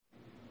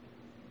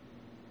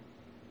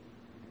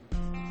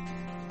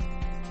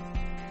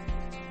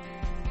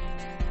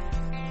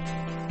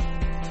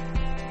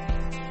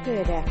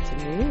Good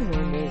afternoon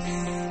on this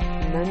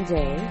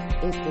Monday,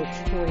 April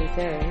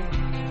 23rd.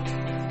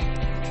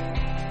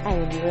 I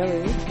am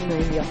Lily, and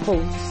I'm your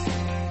host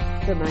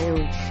for my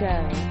own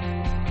show,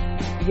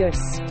 Your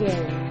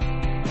Skin.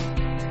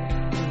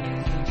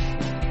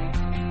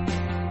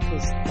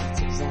 Because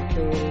that's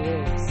exactly what it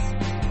is.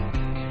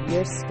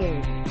 Your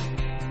skin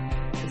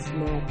is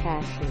my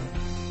passion.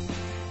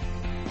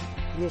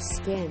 Your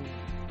skin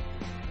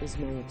is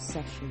my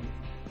obsession.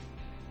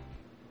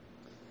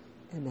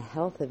 And the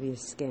health of your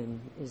skin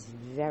is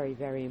very,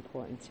 very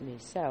important to me.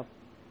 So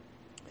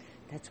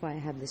that's why I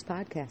have this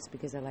podcast,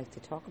 because I like to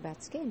talk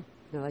about skin.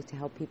 And I like to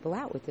help people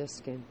out with their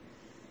skin.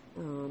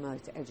 I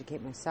like to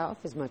educate myself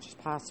as much as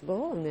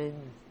possible and then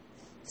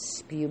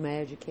spew my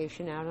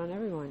education out on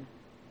everyone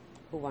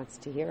who wants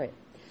to hear it.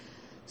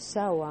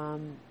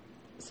 So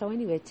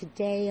anyway,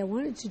 today I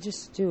wanted to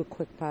just do a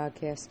quick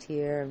podcast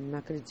here. I'm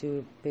not going to do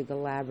a big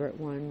elaborate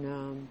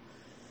one.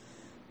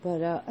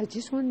 But I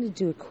just wanted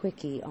to do a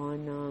quickie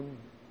on,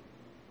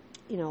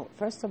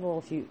 first of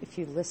all, if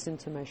you listen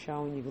to my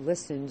show and you've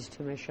listened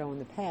to my show in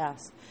the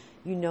past,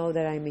 you know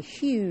that I'm a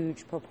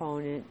huge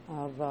proponent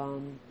of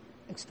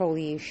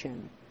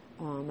exfoliation.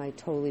 I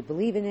totally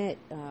believe in it.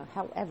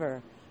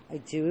 However, I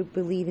do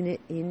believe in it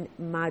in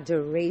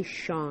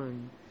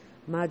moderation.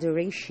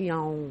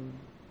 Moderation.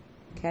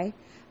 Okay?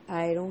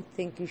 I don't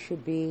think you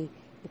should be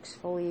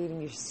exfoliating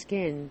your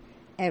skin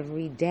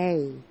every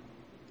day.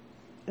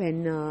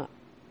 And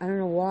I don't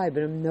know why,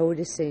 but I'm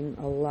noticing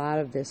a lot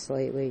of this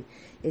lately.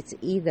 It's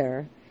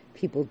either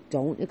people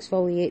don't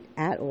exfoliate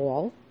at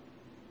all,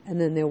 and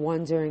then they're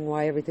wondering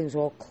why everything's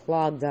all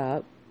clogged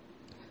up,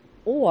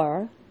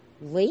 or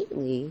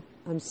lately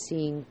I'm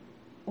seeing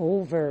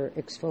over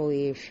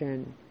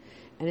exfoliation.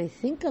 And I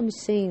think I'm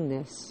seeing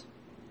this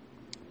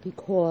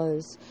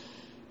because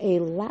a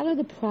lot of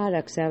the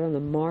products out on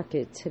the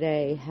market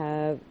today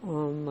have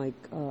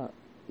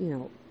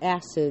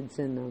acids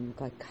in them,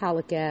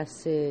 glycolic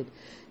acid,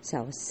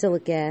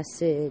 salicylic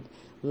acid,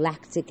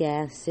 lactic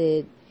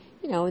acid,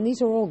 and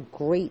these are all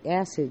great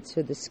acids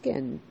for the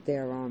skin.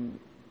 There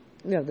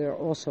are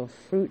also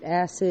fruit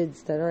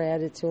acids that are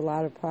added to a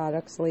lot of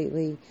products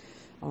lately,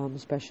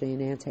 especially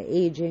in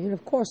anti-aging, and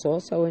of course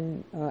also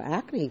in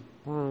acne,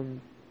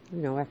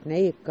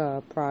 acneic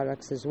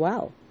products as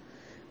well.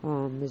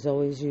 There's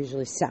always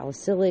usually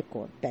salicylic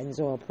or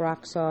benzoyl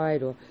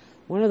peroxide or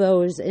one of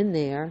those in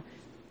there.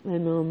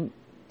 And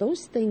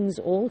those things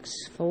all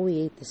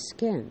exfoliate the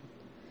skin.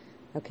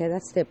 Okay,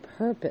 that's their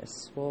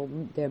purpose. Well,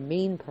 their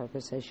main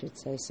purpose, I should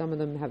say. Some of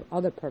them have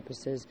other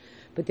purposes,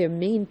 but their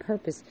main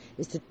purpose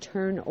is to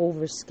turn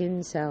over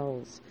skin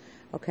cells.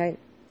 Okay,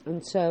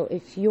 and so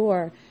if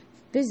you're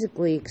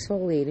physically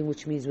exfoliating,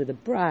 which means with a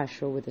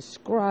brush or with a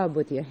scrub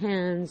with your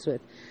hands,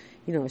 with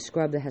a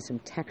scrub that has some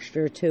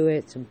texture to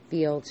it, some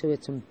feel to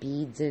it, some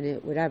beads in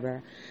it,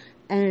 whatever,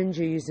 and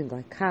you're using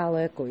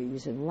glycolic, or you're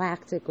using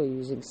lactic, or you're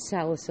using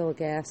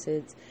salicylic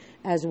acids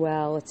as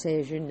well, let's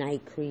say as your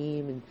night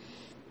cream, and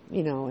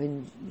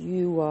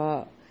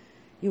you're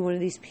one of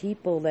these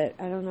people that,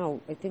 I don't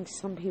know, I think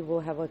some people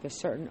have like a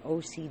certain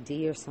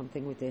OCD or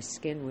something with their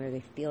skin where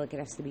they feel like it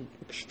has to be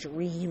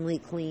extremely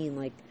clean,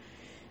 like,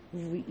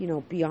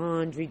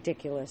 beyond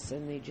ridiculous,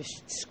 and they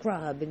just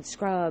scrub and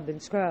scrub and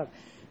scrub,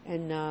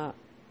 and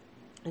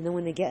then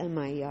when they get on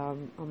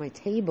my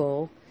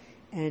table,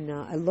 and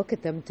I look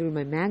at them through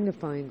my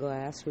magnifying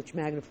glass, which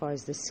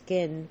magnifies the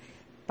skin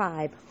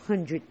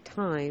 500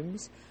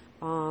 times.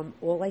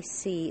 All I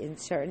see in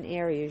certain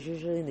areas,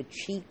 usually in the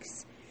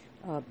cheeks,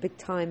 big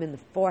time in the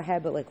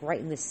forehead, but like right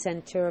in the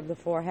center of the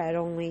forehead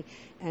only,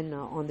 and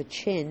on the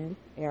chin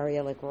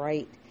area, like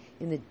right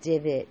in the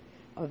divot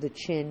of the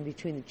chin,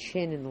 between the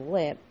chin and the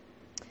lip,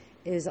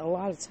 is a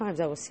lot of times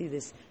I will see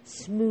this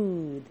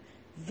smooth,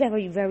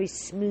 very, very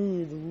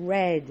smooth,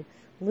 red,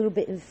 a little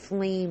bit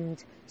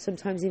inflamed,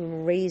 sometimes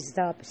even raised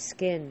up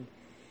skin,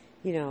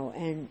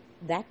 and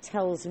that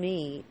tells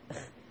me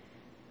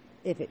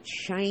if it's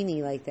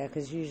shiny like that,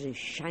 because it's usually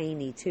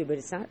shiny too, but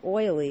it's not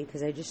oily,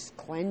 because I just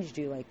cleansed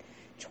you like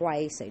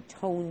twice, I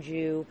toned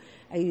you,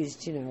 I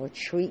used, a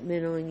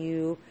treatment on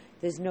you.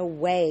 There's no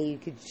way you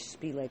could just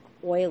be like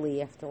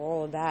oily after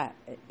all of that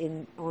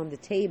on the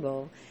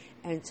table.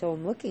 And so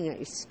I'm looking at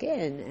your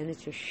skin, and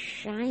it's just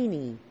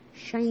shiny,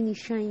 shiny,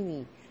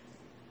 shiny.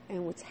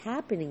 And what's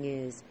happening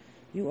is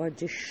you are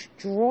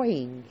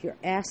destroying your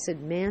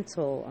acid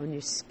mantle on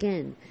your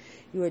skin.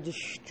 You are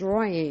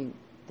destroying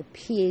the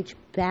pH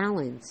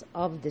balance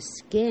of the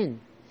skin.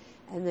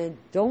 And then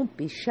don't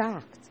be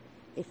shocked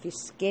if your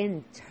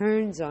skin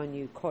turns on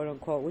you, quote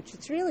unquote, which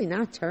it's really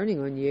not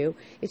turning on you.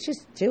 It's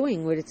just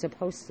doing what it's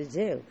supposed to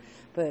do.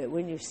 But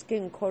when your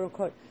skin, quote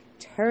unquote,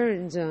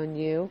 turns on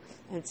you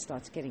and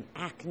starts getting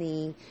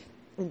acne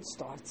and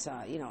starts,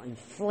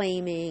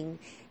 inflaming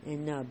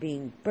and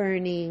being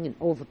burning and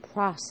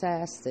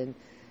overprocessed, and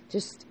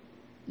just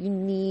you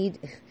need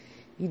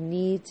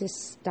to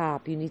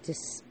stop. You need to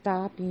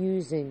stop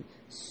using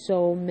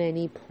so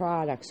many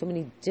products, so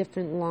many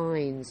different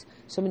lines,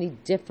 so many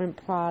different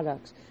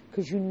products,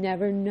 because you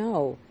never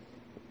know.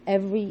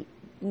 Every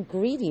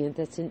ingredient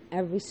that's in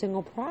every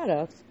single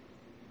product.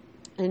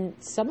 And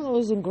some of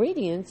those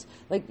ingredients,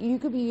 like you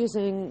could be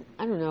using,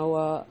 I don't know,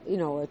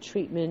 a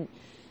treatment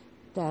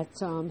that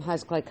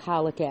has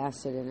glycolic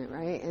acid in it,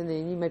 right? And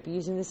then you might be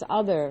using this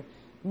other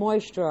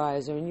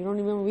moisturizer, and you don't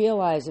even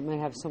realize it might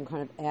have some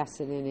kind of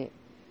acid in it,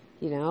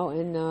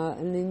 and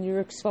then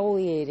you're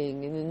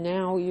exfoliating, and then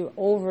now you're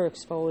over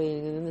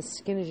exfoliating, and then the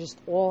skin is just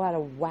all out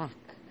of whack,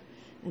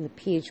 and the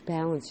pH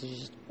balance is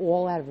just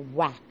all out of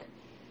whack.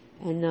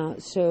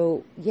 And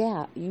so,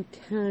 you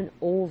can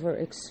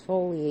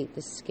over-exfoliate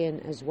the skin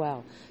as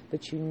well,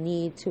 but you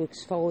need to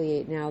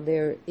exfoliate. Now,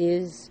 there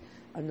is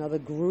another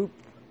group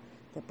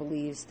that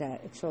believes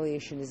that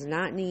exfoliation is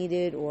not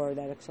needed, or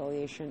that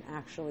exfoliation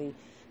actually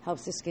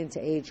helps the skin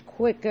to age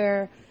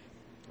quicker,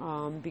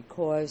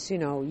 because, you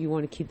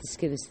want to keep the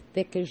skin as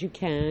thick as you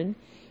can,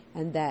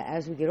 and that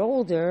as we get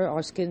older,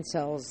 our skin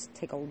cells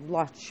take a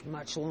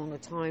much longer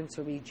time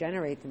to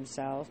regenerate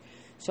themselves.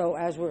 So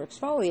as we're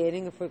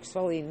exfoliating, if we're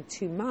exfoliating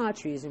too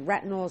much, we're using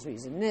retinols, we're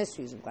using this,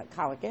 we're using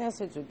glycolic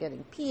acids, we're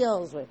getting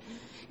peels, we're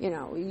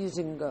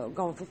using,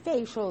 going for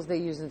facials, they're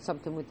using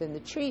something within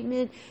the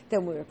treatment,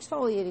 then we're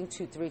exfoliating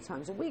 2-3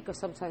 times a week, or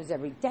sometimes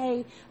every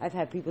day. I've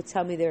had people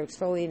tell me they're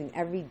exfoliating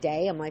every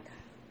day. I'm like,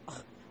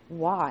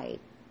 why?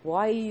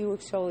 Why are you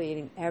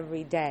exfoliating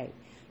every day?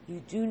 You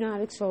do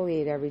not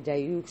exfoliate every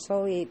day. You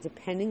exfoliate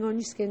depending on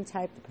your skin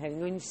type,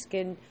 depending on your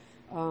skin,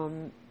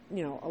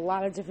 a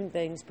lot of different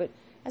things, but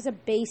as a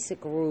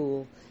basic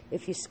rule,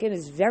 if your skin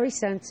is very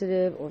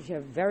sensitive, or if you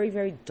have very,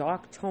 very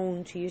dark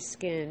tone to your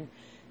skin,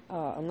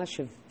 unless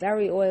you're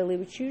very oily,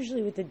 which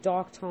usually with the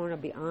dark tone, I'll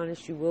be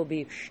honest, you will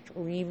be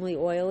extremely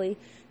oily,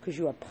 because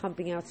you are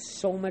pumping out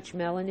so much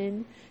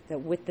melanin that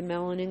with the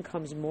melanin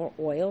comes more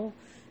oil.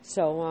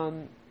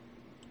 So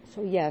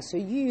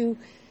you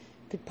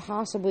could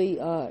possibly,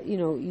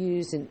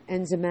 use an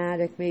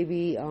enzymatic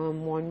maybe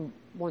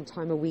one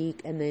time a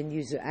week, and then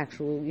use the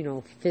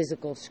actual,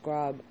 physical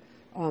scrub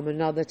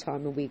another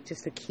time a week,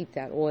 just to keep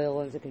that oil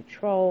under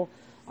control.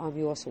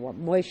 You also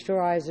want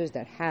moisturizers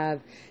that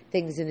have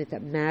things in it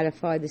that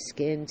mattify the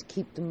skin to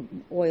keep the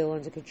oil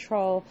under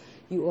control.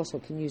 You also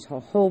can use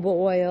jojoba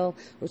oil,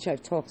 which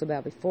I've talked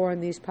about before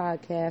in these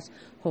podcasts.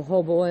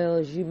 Jojoba oil,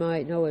 as you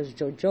might know, is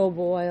jojoba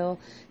oil.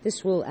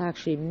 This will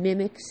actually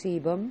mimic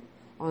sebum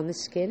on the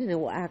skin, and it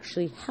will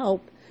actually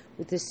help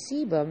with the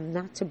sebum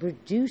not to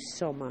produce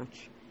so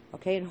much.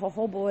 Okay, and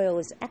jojoba oil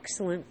is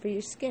excellent for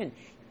your skin,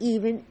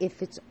 even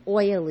if it's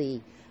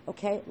oily.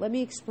 Okay, let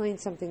me explain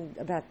something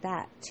about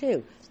that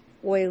too.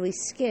 Oily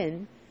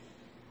skin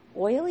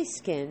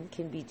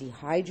can be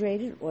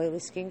dehydrated. Oily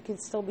skin can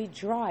still be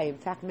dry. In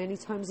fact, many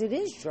times it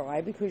is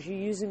dry, because you're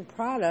using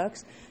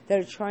products that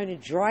are trying to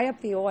dry up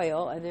the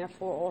oil, and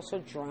therefore also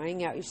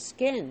drying out your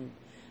skin.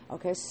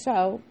 Okay,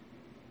 so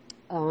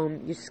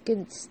your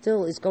skin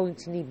still is going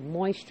to need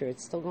moisture.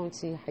 It's still going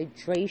to need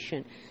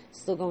hydration. It's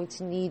still going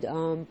to need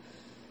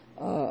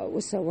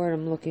what's that word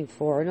I'm looking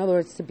for? In other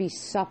words, to be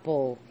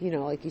supple,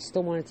 like you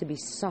still want it to be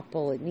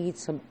supple. It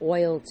needs some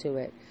oil to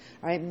it.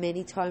 All right,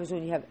 many times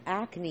when you have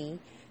acne,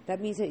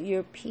 that means that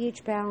your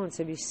pH balance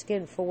of your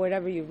skin, for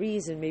whatever your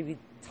reason, maybe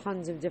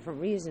tons of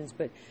different reasons,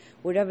 but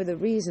whatever the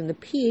reason, the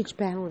pH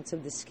balance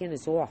of the skin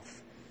is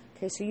off.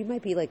 Okay, so you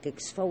might be like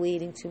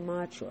exfoliating too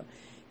much, or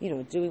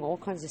doing all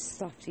kinds of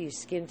stuff to your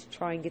skin to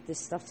try and get this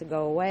stuff to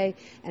go away,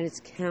 and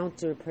it's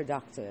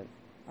counterproductive.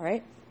 All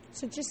right,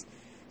 so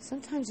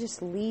sometimes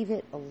just leave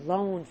it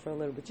alone for a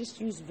little bit. Just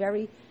use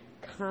very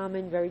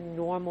common, very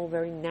normal,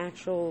 very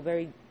natural,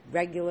 very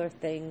regular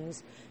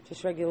things.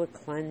 Just regular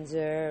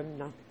cleanser,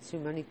 not too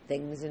many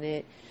things in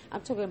it.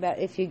 I'm talking about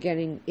if you're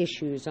getting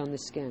issues on the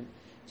skin.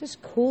 Just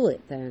cool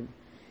it then.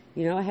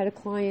 I had a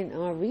client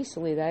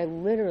recently that I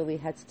literally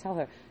had to tell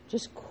her,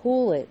 just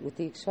cool it with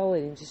the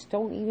exfoliating. Just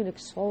don't even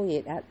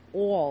exfoliate at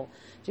all.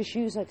 Just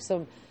use like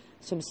some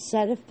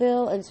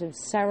Cetaphil and some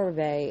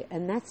CeraVe,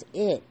 and that's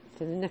it.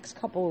 For the next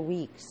couple of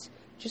weeks,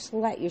 just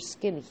let your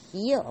skin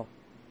heal,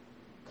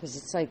 because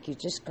it's like you're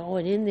just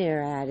going in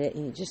there at it,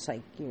 and you're just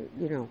like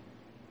you're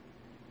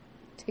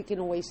taking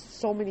away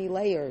so many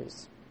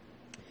layers.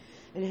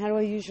 And how do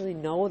I usually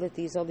know that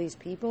these are these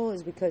people?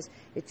 Is because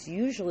it's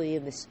usually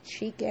in this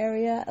cheek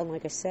area, and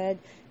like I said,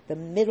 the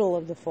middle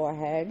of the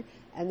forehead,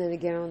 and then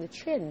again on the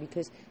chin,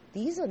 because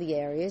these are the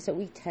areas that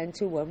we tend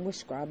to, when we're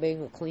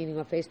scrubbing or cleaning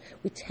our face,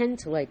 we tend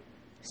to like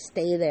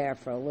stay there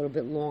for a little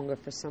bit longer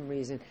for some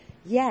reason.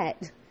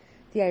 Yet,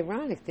 the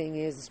ironic thing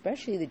is,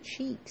 especially the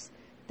cheeks,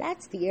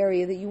 that's the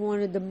area that you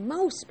wanted the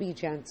most be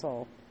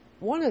gentle.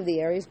 One of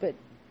the areas, but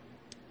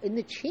in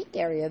the cheek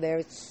area there,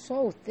 it's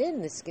so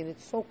thin, the skin,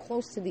 it's so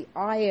close to the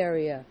eye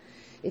area.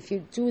 If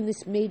you're doing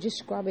this major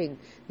scrubbing,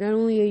 not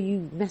only are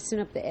you messing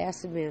up the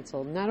acid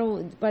mantle,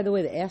 by the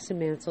way, the acid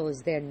mantle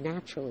is there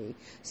naturally.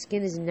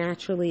 Skin is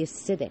naturally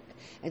acidic.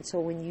 And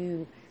so when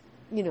you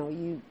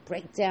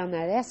break down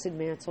that acid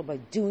mantle by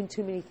doing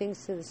too many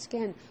things to the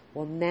skin,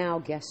 well, now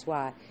guess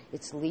what?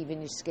 It's leaving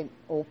your skin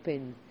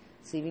open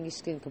It's leaving your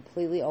skin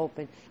completely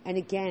open. And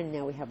again,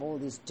 now we have all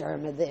these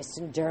derma this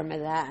and derma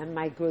that and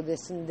micro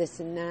this and that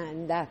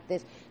and that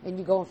this. And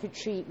you're going for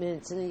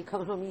treatments, and then you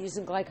come home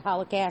using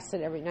glycolic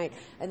acid every night,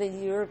 and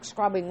then you're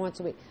scrubbing once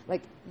a week.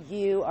 Like,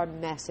 you are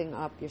messing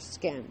up your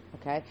skin,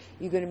 okay?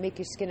 You're going to make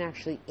your skin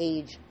actually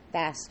age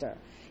faster.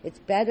 It's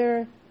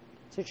better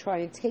to try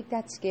and take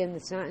that skin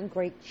that's not in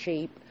great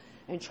shape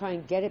and try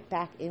and get it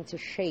back into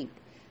shape,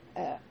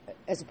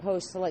 as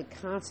opposed to like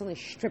constantly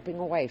stripping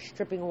away,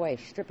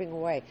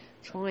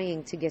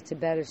 trying to get to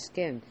better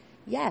skin.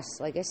 Yes,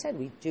 like I said,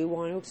 we do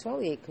want to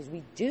exfoliate because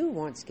we do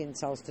want skin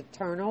cells to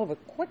turn over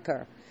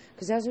quicker,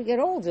 because as we get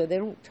older, they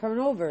don't turn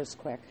over as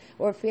quick.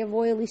 Or if we have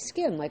oily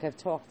skin, like I've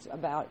talked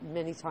about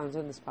many times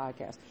on this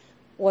podcast,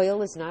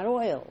 oil is not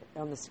oil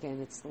on the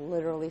skin. It's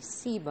literally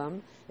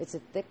sebum. It's a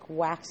thick,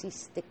 waxy,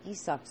 sticky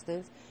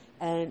substance,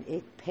 and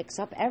it picks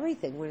up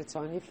everything when it's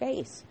on your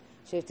face.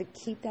 So you have to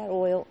keep that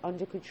oil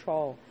under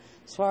control.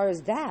 As far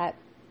as that,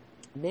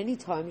 many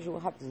times you will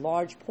have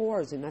large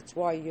pores, and that's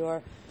why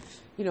you're,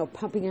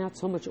 pumping out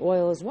so much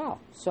oil as well.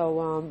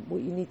 So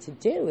what you need to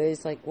do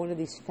is, like, one of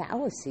these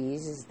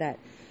fallacies is that,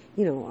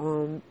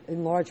 in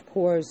large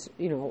pores,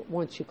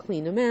 once you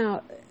clean them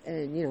out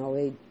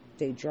and,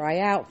 they dry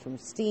out from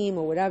steam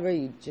or whatever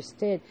you just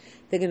did,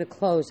 they're going to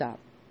close up.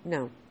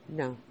 No.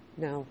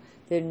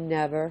 They're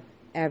never,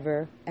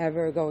 ever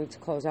going to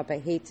close up. I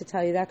hate to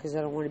tell you that because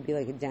I don't want to be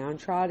like a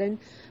downtrodden,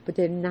 but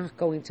they're not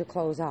going to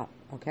close up,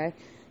 okay?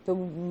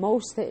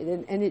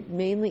 And it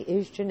mainly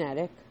is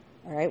genetic,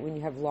 all right, when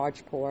you have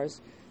large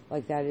pores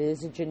like that. It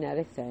is a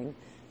genetic thing.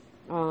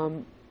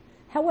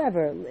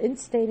 However, in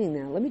stating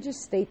that, let me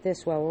just state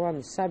this while we're on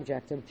the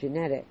subject of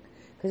genetic,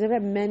 because I've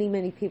had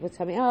many people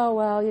tell me, oh,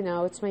 well,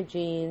 it's my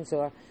genes,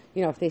 or,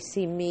 if they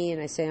see me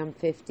and I say I'm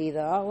 50,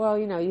 they'll, oh, well,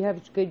 you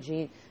have good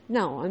genes.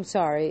 No, I'm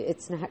sorry,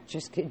 it's not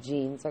just good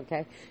genes,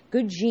 okay?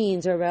 Good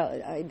genes are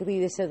about, I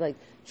believe they said, like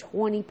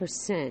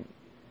 20%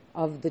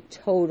 of the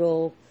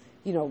total,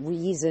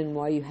 reason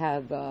why you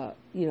have,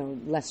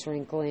 less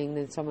wrinkling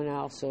than someone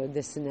else, or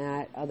this and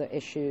that, other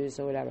issues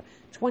or whatever.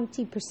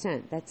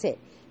 20%, that's it.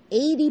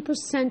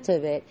 80%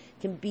 of it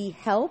can be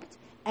helped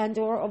and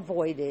or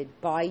avoided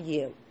by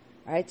you.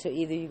 All right, so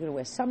either you're going to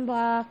wear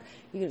sunblock,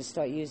 you're going to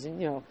start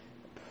using,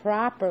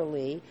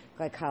 properly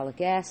glycolic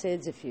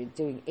acids if you're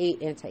doing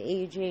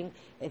anti-aging.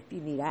 If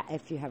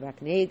you have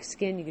acneic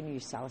skin, you're going to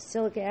use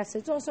salicylic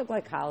acid. It's also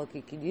glycolic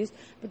you can use,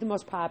 but the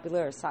most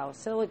popular is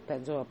salicylic,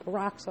 benzoyl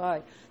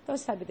peroxide,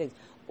 those type of things.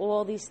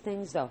 All these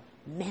things, though,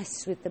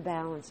 mess with the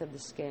balance of the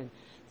skin.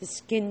 The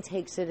skin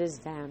takes it as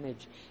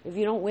damage. If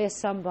you don't wear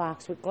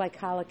sunblocks with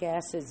glycolic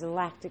acids and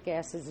lactic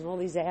acids and all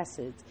these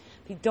acids,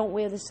 if you don't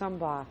wear the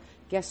sunblock,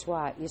 guess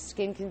what? Your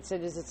skin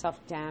considers itself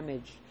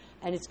damaged,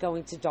 and it's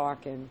going to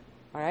darken.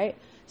 All right?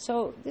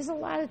 So there's a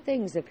lot of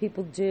things that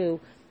people do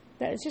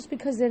that it's just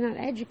because they're not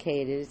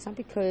educated. It's not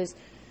because,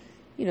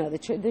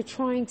 they're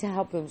trying to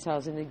help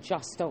themselves and they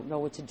just don't know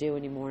what to do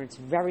anymore. It's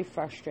very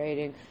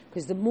frustrating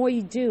because the more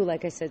you do,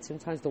 like I said,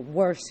 sometimes the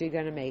worse you're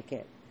going to make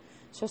it.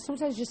 So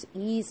sometimes just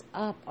ease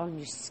up on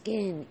your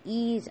skin.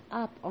 Ease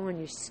up on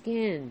your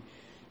skin.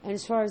 And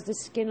as far as the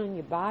skin on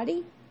your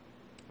body,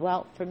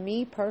 well, for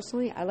me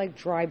personally, I like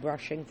dry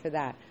brushing for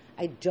that.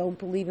 I don't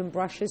believe in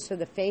brushes for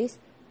the face.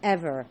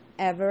 Ever.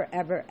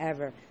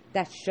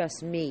 That's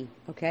just me,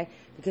 okay?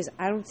 Because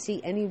I don't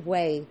see any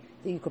way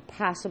that you could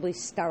possibly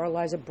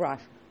sterilize a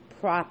brush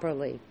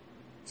properly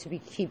to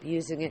keep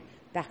using it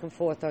back and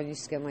forth on your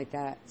skin like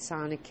that.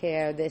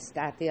 Sonicare, this,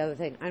 that, the other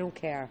thing. I don't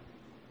care.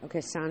 Okay,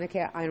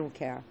 Sonicare, I don't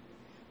care.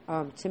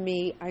 To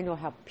me, I know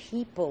how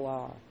people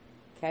are,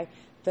 okay?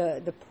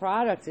 The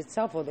product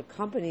itself or the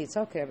company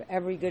itself could have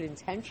every good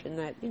intention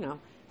that,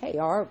 hey,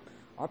 our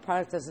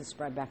product doesn't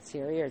spread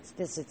bacteria. It's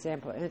this, it's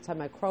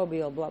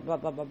antimicrobial, blah, blah,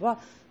 blah, blah, blah.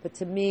 But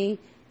to me,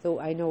 though,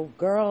 I know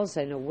girls,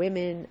 I know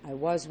women, I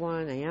was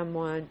one, I am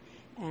one,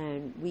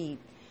 and we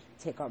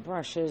take our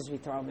brushes, we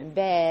throw them in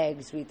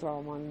bags, we throw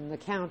them on the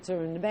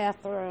counter in the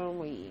bathroom,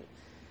 we,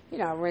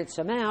 rinse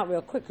them out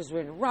real quick because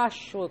we're in a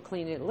rush, we'll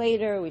clean it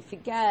later, we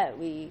forget,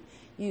 we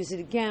use it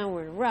again,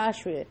 we're in a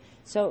rush.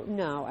 So,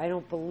 no, I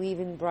don't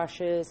believe in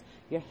brushes.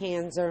 Your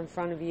hands are in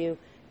front of you.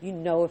 You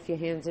know if your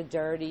hands are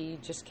dirty, you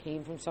just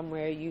came from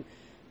somewhere, you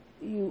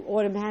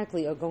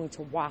automatically are going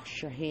to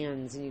wash your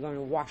hands, and you're going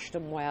to wash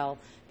them well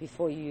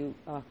before you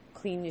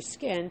clean your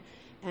skin.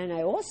 And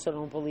I also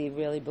don't believe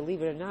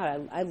it or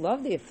not, I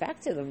love the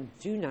effect of them.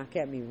 Do not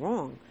get me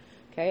wrong.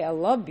 Okay, I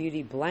love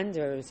beauty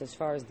blenders as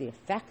far as the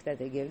effect that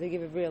they give. They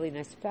give a really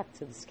nice effect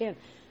to the skin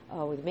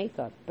with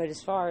makeup. But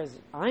as far as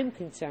I'm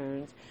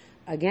concerned,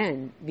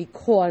 again,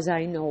 because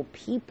I know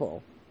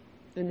people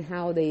and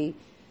how they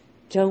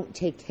don't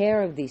take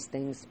care of these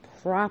things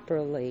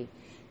properly,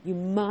 you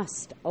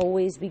must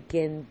always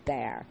begin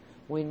there.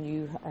 When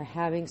you are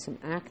having some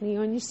acne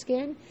on your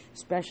skin,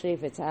 especially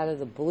if it's out of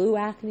the blue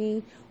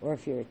acne, or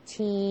if you're a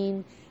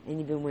teen and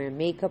you've been wearing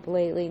makeup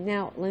lately.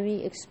 Now, let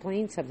me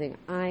explain something.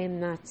 I am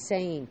not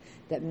saying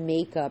that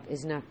makeup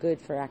is not good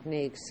for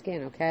acneic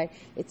skin, okay?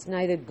 It's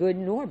neither good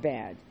nor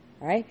bad,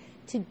 All right?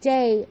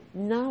 Today,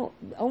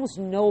 almost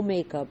no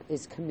makeup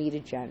is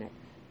comedogenic.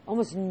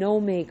 Almost no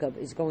makeup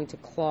is going to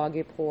clog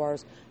your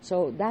pores.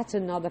 So that's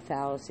another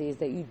fallacy, is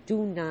that you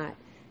don't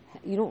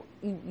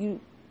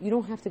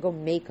have to go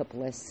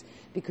makeupless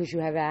because you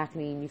have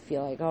acne and you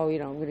feel like, I'm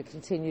going to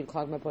continue to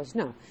clog my pores.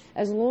 No.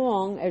 As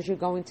long as you're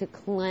going to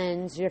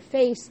cleanse your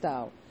face,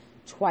 though,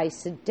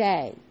 twice a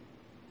day,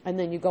 and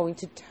then you're going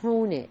to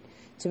tone it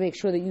to make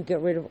sure that you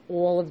get rid of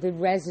all of the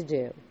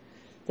residue,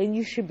 then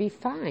you should be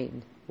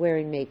fine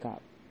wearing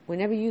makeup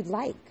whenever you'd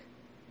like.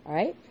 All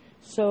right?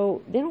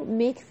 So they don't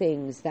make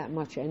things that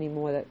much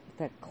anymore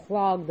that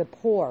clog the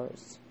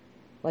pores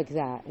like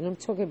that. And I'm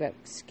talking about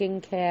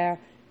skincare,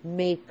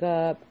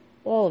 makeup,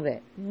 all of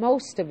it.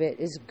 Most of it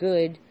is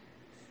good,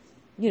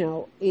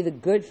 either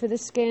good for the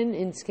skin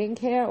in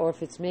skincare, or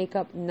if it's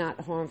makeup, not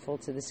harmful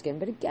to the skin.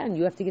 But again,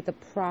 you have to get the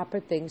proper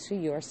things for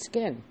your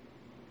skin.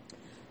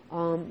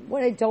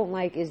 What I don't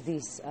like is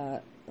these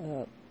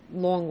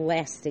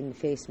long-lasting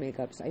face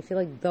makeups. I feel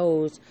like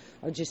those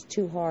are just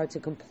too hard to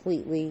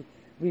completely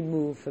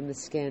remove from the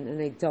skin,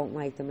 and I don't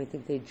like them. I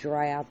think they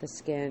dry out the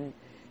skin,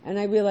 and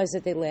I realize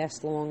that they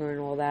last longer and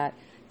all that.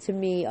 To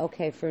me,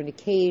 okay, for an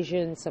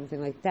occasion,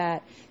 something like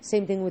that.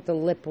 Same thing with the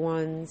lip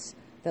ones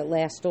that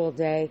last all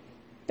day.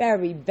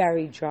 Very,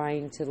 very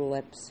drying to the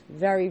lips.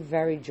 Very,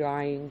 very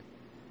drying.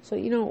 So,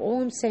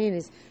 all I'm saying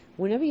is,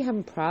 whenever you're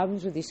having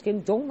problems with your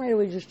skin, don't right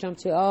away just jump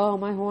to,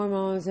 my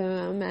hormones,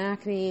 I'm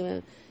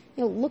acne.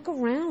 Look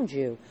around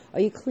you.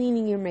 Are you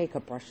cleaning your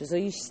makeup brushes? Are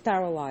you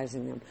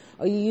sterilizing them?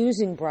 Are you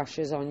using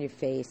brushes on your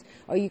face?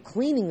 Are you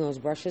cleaning those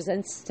brushes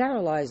and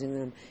sterilizing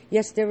them?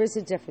 Yes, there is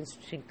a difference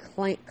between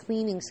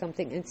cleaning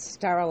something and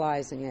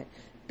sterilizing it.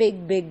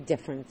 Big, big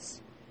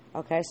difference.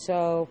 Okay,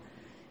 so,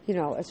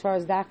 as far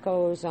as that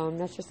goes,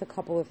 that's just a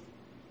couple of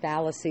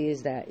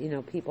fallacies that,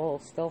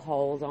 people still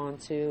hold on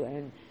to.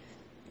 And,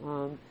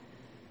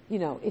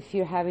 if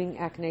you're having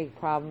acne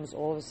problems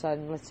all of a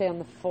sudden, let's say on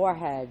the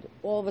forehead,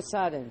 all of a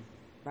sudden,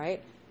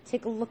 right?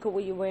 Take a look at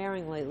what you're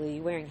wearing lately. Are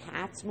you wearing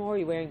hats more? Are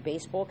you wearing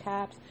baseball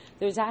caps?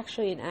 There's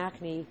actually an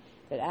acne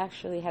that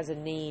actually has a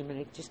name, and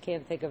I just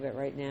can't think of it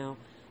right now.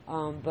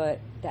 But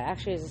that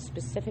actually has a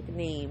specific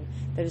name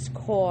that is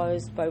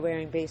caused by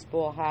wearing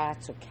baseball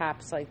hats or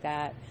caps like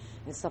that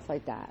and stuff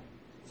like that.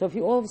 So if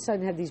you all of a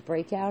sudden have these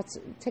breakouts,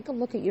 take a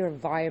look at your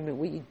environment,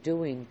 what you're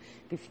doing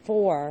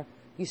before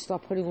you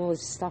start putting all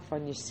this stuff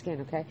on your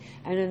skin, okay?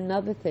 And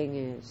another thing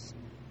is,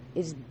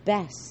 it's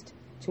best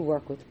to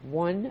work with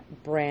one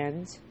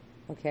brand,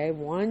 okay,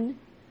 one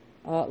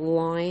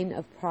line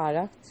of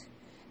product,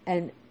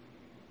 and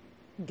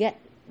get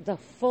the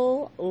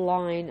full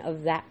line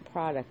of that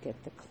product.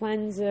 Get the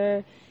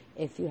cleanser.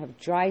 If you have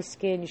dry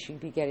skin, you should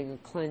be getting a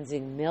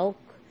cleansing milk.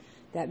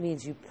 That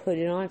means you put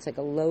it on. It's like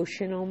a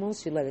lotion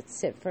almost. You let it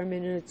sit for a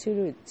minute or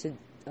two to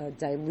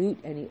dilute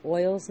any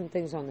oils and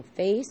things on the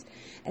face,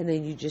 and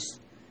then you just,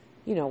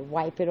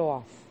 wipe it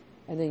off,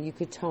 and then you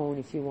could tone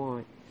if you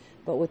want.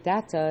 But what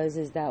that does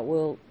is that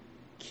will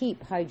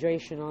keep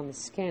hydration on the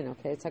skin,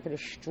 okay? It's not going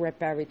to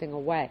strip everything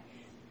away.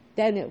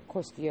 Then, of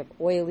course, if you have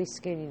oily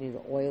skin, you need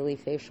an oily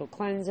facial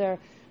cleanser.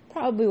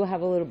 Probably will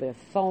have a little bit of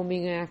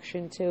foaming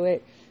action to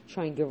it.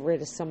 Try and get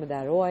rid of some of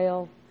that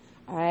oil,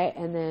 all right?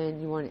 And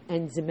then you want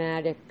an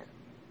enzymatic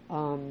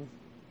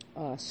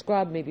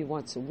scrub maybe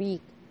once a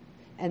week.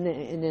 And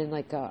then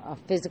like a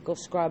physical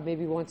scrub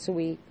maybe once a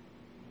week.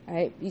 All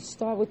right, you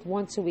start with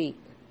once a week,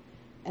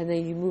 and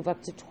then you move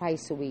up to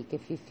twice a week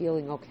if you're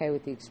feeling okay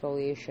with the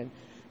exfoliation.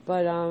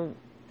 But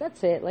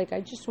that's it. Like, I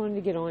just wanted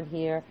to get on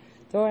here,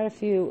 throw out a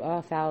few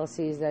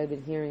fallacies that I've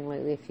been hearing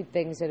lately, a few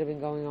things that have been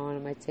going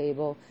on my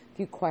table, a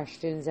few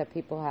questions that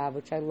people have,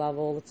 which I love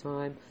all the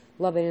time.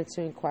 Love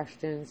answering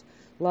questions.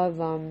 Love,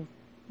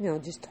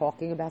 just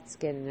talking about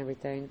skin and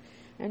everything.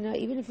 And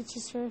even if it's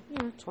just for,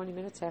 20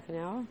 minutes, half an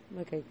hour,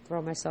 like I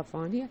throw myself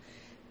on here,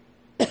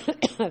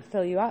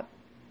 fill you up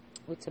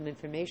with some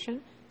information.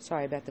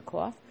 Sorry about the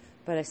cough,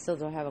 but I still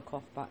don't have a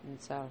cough button.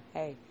 So,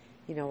 hey,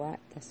 you know what?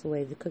 That's the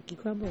way the cookie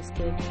crumbles,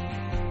 kid.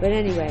 But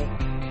anyway,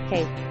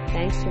 hey,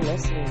 thanks for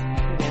listening.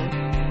 I'm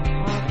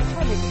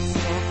trying to get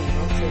snappy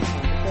most of the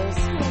time because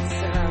I don't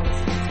sit around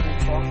listening to me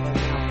talk right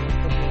now.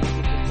 What many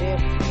people do.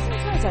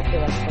 Sometimes I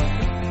feel like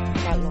talking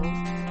that long,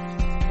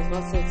 but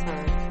most of the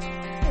time,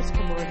 just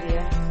come on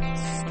here,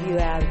 spew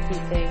out a few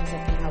things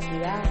that can help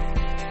you out.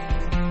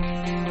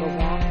 Go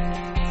back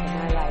to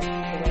my life the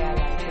way I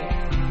like it.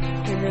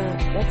 And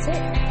that's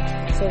it.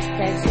 So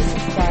thanks for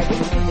subscribing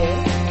if you did.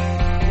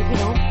 If you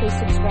don't, please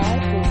subscribe,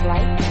 please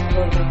like, go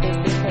to my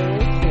Facebook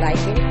page, like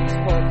it, it's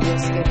called Your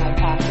Skin My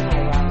Passion,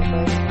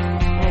 ironically.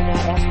 And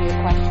ask me a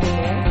question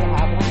there if you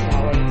have one, and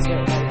I'll answer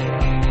it right